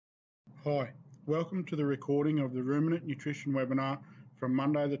Hi, welcome to the recording of the Ruminant Nutrition webinar from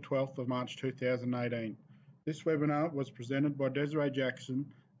Monday the 12th of March 2018. This webinar was presented by Desiree Jackson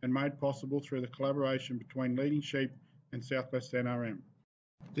and made possible through the collaboration between Leading Sheep and Southwest NRM.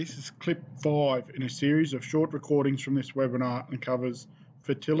 This is clip 5 in a series of short recordings from this webinar and covers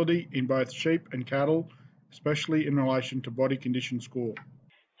fertility in both sheep and cattle, especially in relation to body condition score.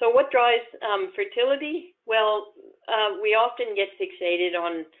 So what drives fertility? Well, we often get fixated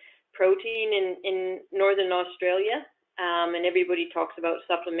on protein in Northern Australia, and everybody talks about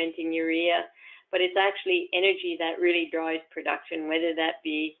supplementing urea, but it's actually energy that really drives production, whether that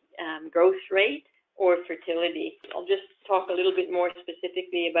be growth rate or fertility. I'll just talk a little bit more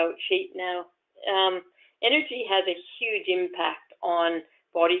specifically about sheep now. Energy has a huge impact on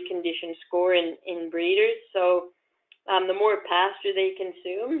body condition score in breeders. So the more pasture they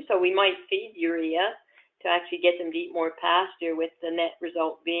consume, so we might feed urea to actually get them to eat more pasture, with the net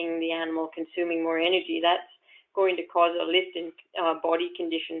result being the animal consuming more energy. That's going to cause a lift in body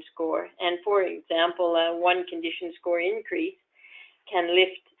condition score. And for example, one condition score increase can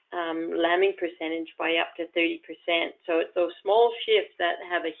lift lambing percentage by up to 30%. So it's those small shifts that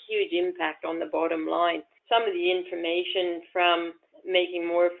have a huge impact on the bottom line. Some of the information from making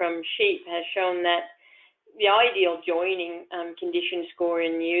more from sheep has shown that the ideal joining condition score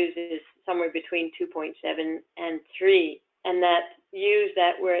in ewes is somewhere between 2.7 and 3, and that ewes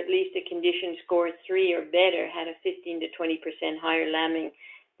that were at least a condition score 3 or better had a 15 to 20% higher lambing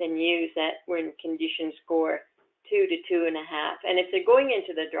than ewes that were in condition score 2 to 2.5. And if they're going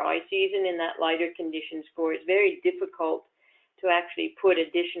into the dry season in that lighter condition score, it's very difficult to actually put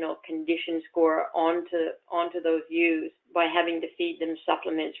additional condition score onto those ewes by having to feed them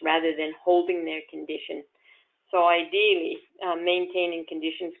supplements rather than holding their condition. So ideally, maintaining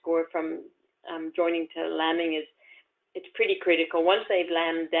condition score from joining to lambing it's pretty critical. Once they've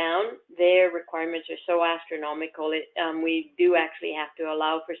lambed down, their requirements are so astronomical. We do actually have to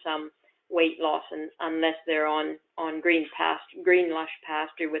allow for some weight loss, unless they're on green lush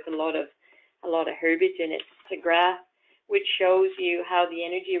pasture with a lot of herbage in it. It's a graph which shows you how the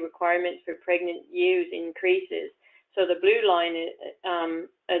energy requirements for pregnant ewes increases. So the blue line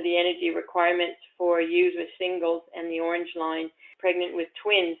are the energy requirements for ewes with singles, and the orange line pregnant with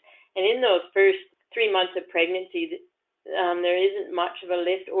twins. And in those first 3 months of pregnancy, there isn't much of a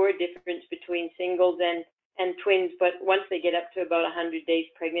lift or a difference between singles and twins, but once they get up to about 100 days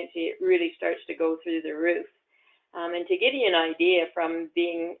pregnancy, it really starts to go through the roof. And to give you an idea, from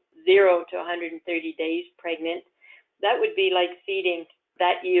being 0 to 130 days pregnant, that would be like feeding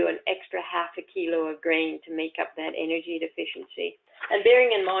that ewe an extra half a kilo of grain to make up that energy deficiency. And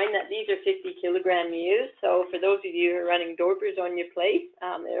bearing in mind that these are 50 kilogram ewes, so for those of you who are running Dorpers on your place,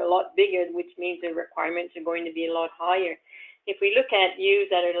 they're a lot bigger, which means their requirements are going to be a lot higher. If we look at ewes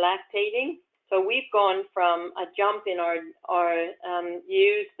that are lactating, so we've gone from a jump in our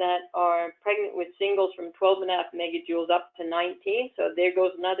ewes that are pregnant with singles from 12.5 megajoules up to 19, so there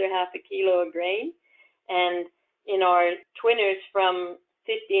goes another half a kilo of grain. And in our twinners from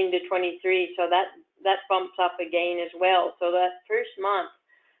 15 to 23, so that bumps up again as well. So that first month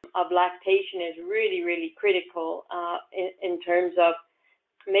of lactation is really, really critical in terms of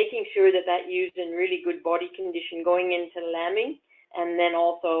making sure that ewe's in really good body condition going into lambing, and then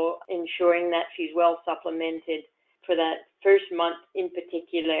also ensuring that she's well supplemented for that first month in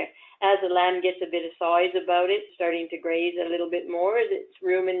particular. As the lamb gets a bit of size about it, starting to graze a little bit more, as its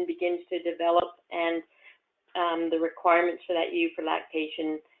rumen begins to develop, and the requirements for that ewe for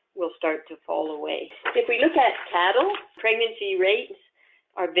lactation will start to fall away. If we look at cattle, pregnancy rates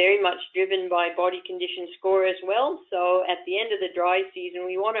are very much driven by body condition score as well. So at the end of the dry season,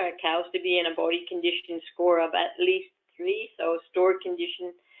 we want our cows to be in a body condition score of at least 3, so store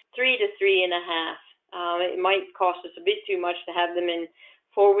condition 3 to 3.5. It might cost us a bit too much to have them in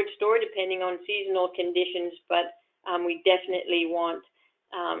forward store depending on seasonal conditions, but we definitely want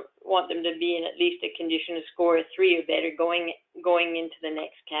them to be in at least a condition score of 3 or better going into the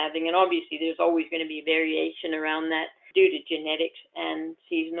next calving. And obviously there's always going to be variation around that due to genetics and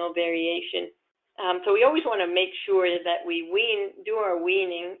seasonal variation. So we always want to make sure that we do our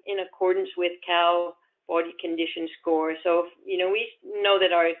weaning in accordance with cow body condition score. So we know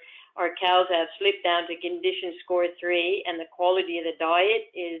that our cows have slipped down to condition score 3 and the quality of the diet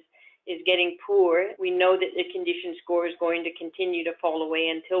is getting poor. We know that the condition score is going to continue to fall away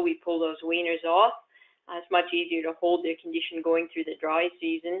until we pull those weaners off. It's much easier to hold their condition going through the dry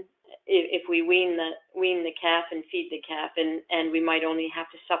season if we wean the calf and feed the calf, and we might only have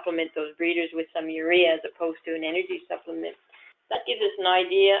to supplement those breeders with some urea as opposed to an energy supplement. That gives us an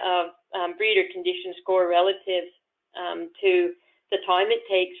idea of breeder condition score relative to the time it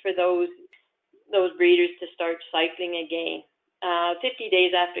takes for those breeders to start cycling again. 50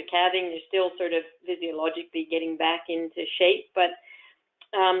 days after calving, they're still sort of physiologically getting back into shape, but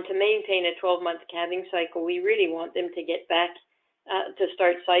to maintain a 12-month calving cycle, we really want them to get back to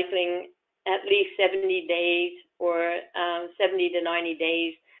start cycling at least 70 days or 70 to 90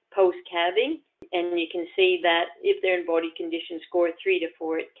 days post-calving. And you can see that if they're in body condition score 3 to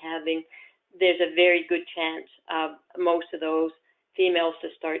 4 at calving, there's a very good chance of most of those females to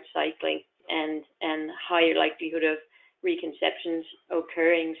start cycling and higher likelihood of reconceptions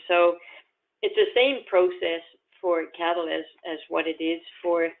occurring. So it's the same process for cattle as what it is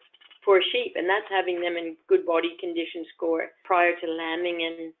for sheep, and that's having them in good body condition score prior to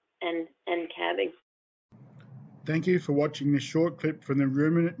lambing and calving. Thank you for watching this short clip from the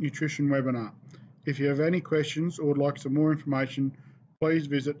Ruminant Nutrition webinar. If you have any questions or would like some more information, please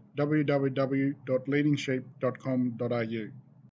visit www.leadingsheep.com.au.